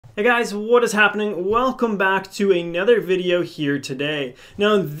Hey guys, what is happening? Welcome back to another video here today.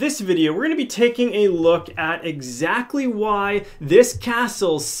 Now in this video, we're going to be taking a look at exactly why this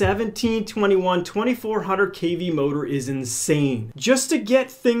Castle 1721 2400 kV motor is insane. Just to get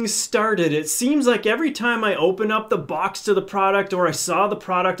things started, it seems like every time I open up the box to the product or I saw the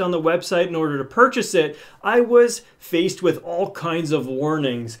product on the website in order to purchase it, I was faced with all kinds of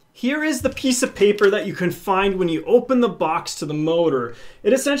warnings. Here is the piece of paper that you can find when you open the box to the motor.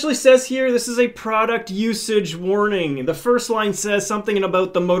 It essentially says here, this is a product usage warning. The first line says something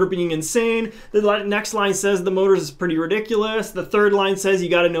about the motor being insane. The next line says the motor is pretty ridiculous. The third line says you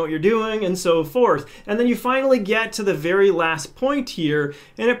got to know what you're doing, and so forth. And then you finally get to the very last point here,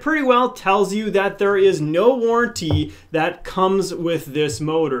 and it pretty well tells you that there is no warranty that comes with this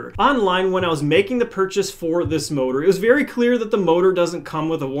motor. Online, when I was making the purchase for this motor, it was very clear that the motor doesn't come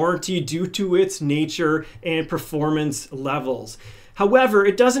with a warranty due to its nature and performance levels. However,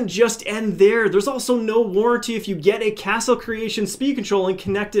 it doesn't just end there. There's also no warranty if you get a Castle Creation speed control and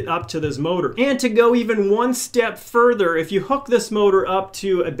connect it up to this motor. And to go even one step further, if you hook this motor up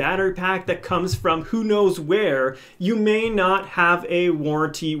to a battery pack that comes from who knows where, you may not have a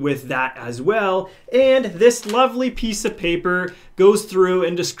warranty with that as well. And this lovely piece of paper goes through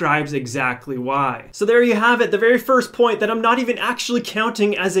and describes exactly why. So there you have it, the very first point that I'm not even actually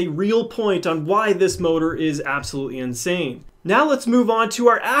counting as a real point on why this motor is absolutely insane. Now let's move on to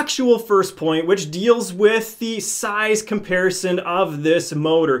our actual first point, which deals with the size comparison of this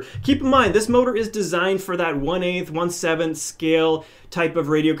motor. Keep in mind, this motor is designed for that 1/8, 1/7 scale type of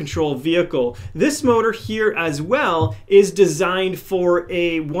radio control vehicle. This motor here as well is designed for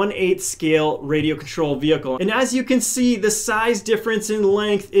a 1/8 scale radio control vehicle. And as you can see, the size difference in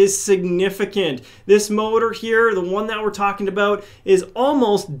length is significant. This motor here, the one that we're talking about, is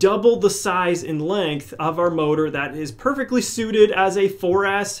almost double the size in length of our motor that is perfectly suited as a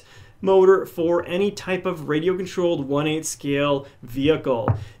 4S motor for any type of radio controlled 1/8 scale vehicle.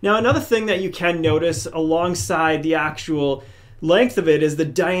 Now another thing that you can notice alongside the actual length of it is the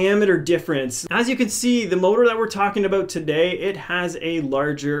diameter difference. As you can see, the motor that we're talking about today, it has a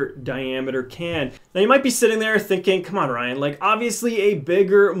larger diameter can. Now you might be sitting there thinking, come on Ryan, like obviously a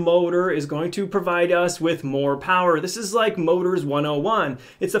bigger motor is going to provide us with more power. This is like Motors 101.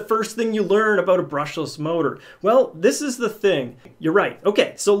 It's the first thing you learn about a brushless motor. Well, this is the thing. You're right.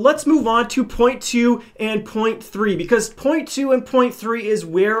 Okay, so let's move on to point 2 and point 3, because point 2 and point 3 is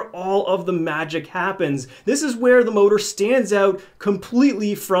where all of the magic happens. This is where the motor stands out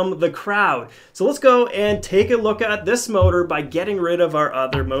completely from the crowd. So let's go and take a look at this motor by getting rid of our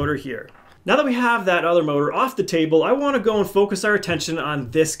other motor here. Now that we have that other motor off the table, I want to go and focus our attention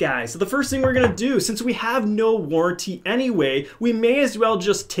on this guy. So the first thing we're going to do, since we have no warranty anyway, we may as well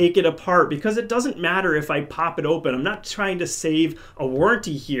just take it apart, because it doesn't matter if I pop it open. I'm not trying to save a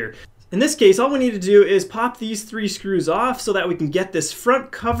warranty here. In this case, all we need to do is pop these 3 screws off so that we can get this front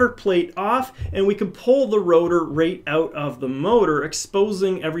cover plate off, and we can pull the rotor right out of the motor,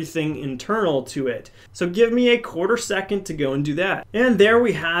 exposing everything internal to it. So give me a 1/4 second to go and do that. And there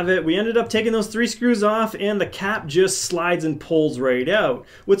we have it. We ended up taking those 3 screws off, and the cap just slides and pulls right out.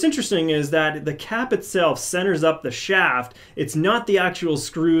 What's interesting is that the cap itself centers up the shaft. It's not the actual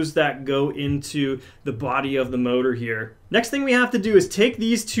screws that go into the body of the motor here. Next thing we have to do is take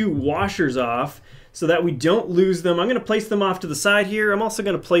these 2 washers off so that we don't lose them. I'm going to place them off to the side here. I'm also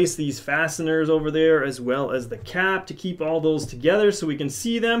going to place these fasteners over there as well as the cap to keep all those together so we can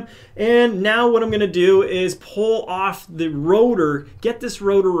see them. And now what I'm going to do is pull off the rotor, get this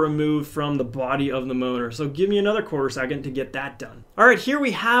rotor removed from the body of the motor. So give me another 1/4 second to get that done. All right, here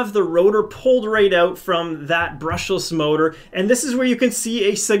we have the rotor pulled right out from that brushless motor, and this is where you can see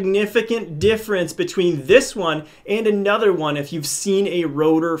a significant difference between this one and another one if you've seen a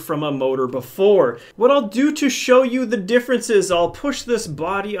rotor from a motor before. What I'll do to show you the differences, I'll push this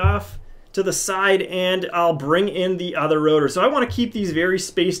body off to the side and I'll bring in the other rotor. So I want to keep these very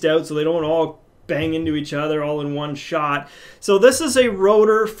spaced out so they don't all bang into each other all in one shot. So this is a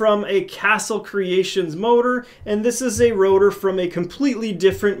rotor from a Castle Creations motor, and this is a rotor from a completely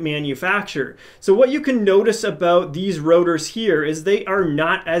different manufacturer. So what you can notice about these rotors here is they are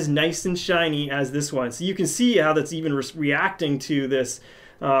not as nice and shiny as this one. So you can see how that's even reacting to this.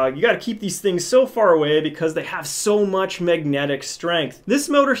 You got to keep these things so far away because they have so much magnetic strength. This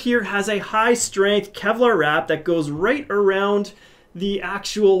motor here has a high strength Kevlar wrap that goes right around the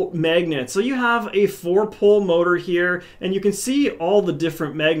actual magnet. So you have a 4-pole motor here, and you can see all the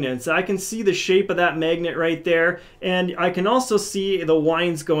different magnets. I can see the shape of that magnet right there, and I can also see the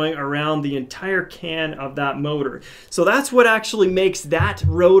winds going around the entire can of that motor. So that's what actually makes that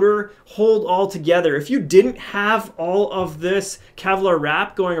rotor hold all together. If you didn't have all of this Kevlar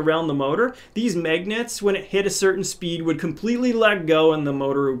wrap going around the motor, these magnets, when it hit a certain speed, would completely let go and the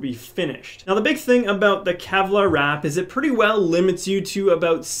motor would be finished. Now the big thing about the Kevlar wrap is it pretty well limits you to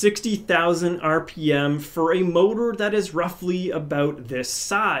about 60,000 RPM for a motor that is roughly about this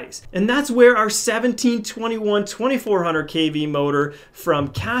size. And that's where our 1721 2400 kV motor from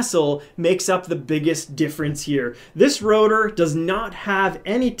Castle makes up the biggest difference here. This rotor does not have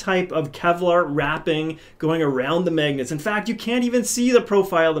any type of Kevlar wrapping going around the magnets. In fact, you can't even see the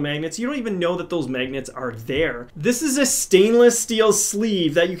profile of the magnets. You don't even know that those magnets are there. This is a stainless steel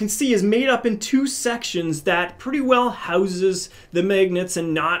sleeve that you can see is made up in 2 sections that pretty well houses the magnets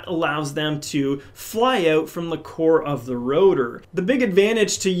and not allows them to fly out from the core of the rotor. The big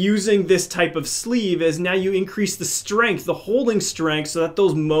advantage to using this type of sleeve is now you increase the strength, the holding strength, so that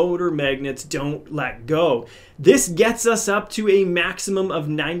those motor magnets don't let go. This gets us up to a maximum of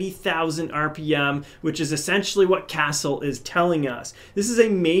 90,000 RPM, which is essentially what Castle is telling us. This is a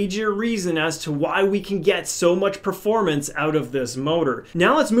major reason as to why we can get so much performance out of this motor.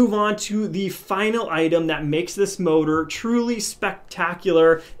 Now let's move on to the final item that makes this motor truly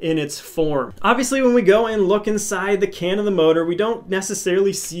spectacular in its form. Obviously, when we go and look inside the can of the motor, we don't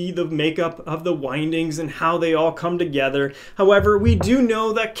necessarily see the makeup of the windings and how they all come together. However, we do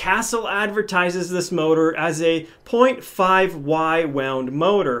know that Castle advertises this motor as a 0.5Y wound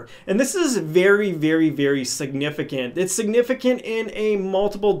motor. And this is very, very, very significant. It's significant in a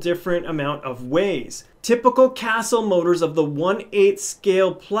multiple different amount of ways. Typical Castle motors of the 1/8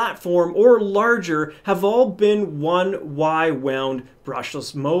 scale platform or larger have all been 1Y wound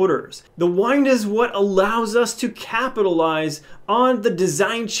brushless motors. The wind is what allows us to capitalize on the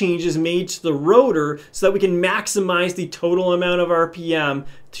design changes made to the rotor so that we can maximize the total amount of RPM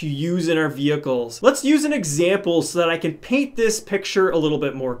to use in our vehicles. Let's use an example so that I can paint this picture a little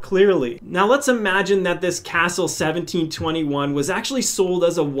bit more clearly. Now let's imagine that this Castle 1721 was actually sold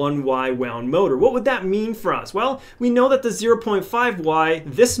as a 1Y wound motor. What would that mean for us? Well, we know that the 0.5Y,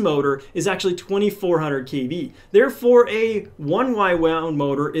 this motor, is actually 2400 kV. Therefore, a 1Y wound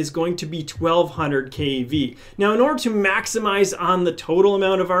motor is going to be 1200 kV. Now, in order to maximize on the total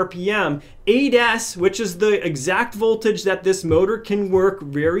amount of RPM, 8S, which is the exact voltage that this motor can work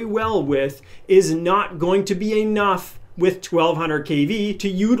very well with, is not going to be enough with 1200 kV to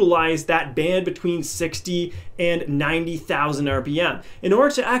utilize that band between 60 and 90,000 RPM. In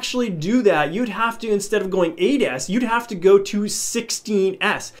order to actually do that, you'd have to, instead of going 8S, you'd have to go to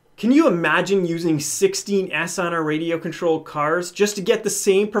 16S. Can you imagine using 16S on our radio controlled cars just to get the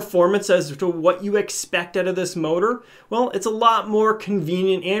same performance as to what you expect out of this motor? Well, it's a lot more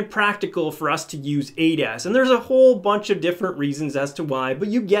convenient and practical for us to use 8S. And there's a whole bunch of different reasons as to why, but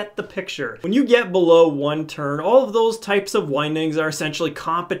you get the picture. When you get below 1 turn, all of those types of windings are essentially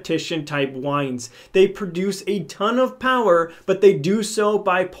competition type winds. They produce a ton of power, but they do so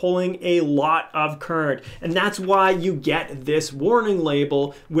by pulling a lot of current. And that's why you get this warning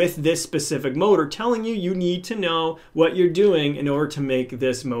label with this specific motor telling you you need to know what you're doing in order to make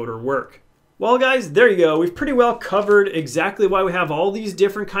this motor work. Well guys, there you go. We've pretty well covered exactly why we have all these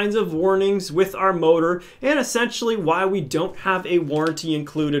different kinds of warnings with our motor and essentially why we don't have a warranty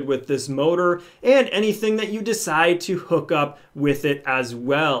included with this motor and anything that you decide to hook up with it as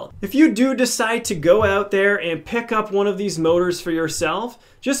well. If you do decide to go out there and pick up one of these motors for yourself,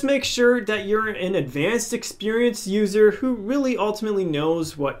 just make sure that you're an advanced, experienced user who really ultimately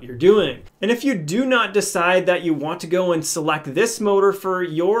knows what you're doing. And if you do not decide that you want to go and select this motor for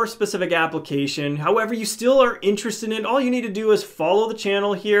your specific application, however, you still are interested in it, all you need to do is follow the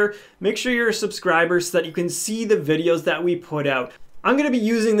channel here, make sure you're a subscriber so that you can see the videos that we put out. I'm going to be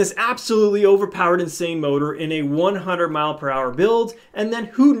using this absolutely overpowered insane motor in a 100 mile per hour build, and then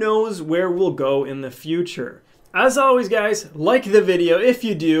who knows where we'll go in the future. As always guys, like the video if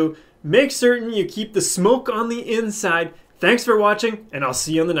you do, make certain you keep the smoke on the inside. Thanks for watching, and I'll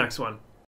see you on the next one.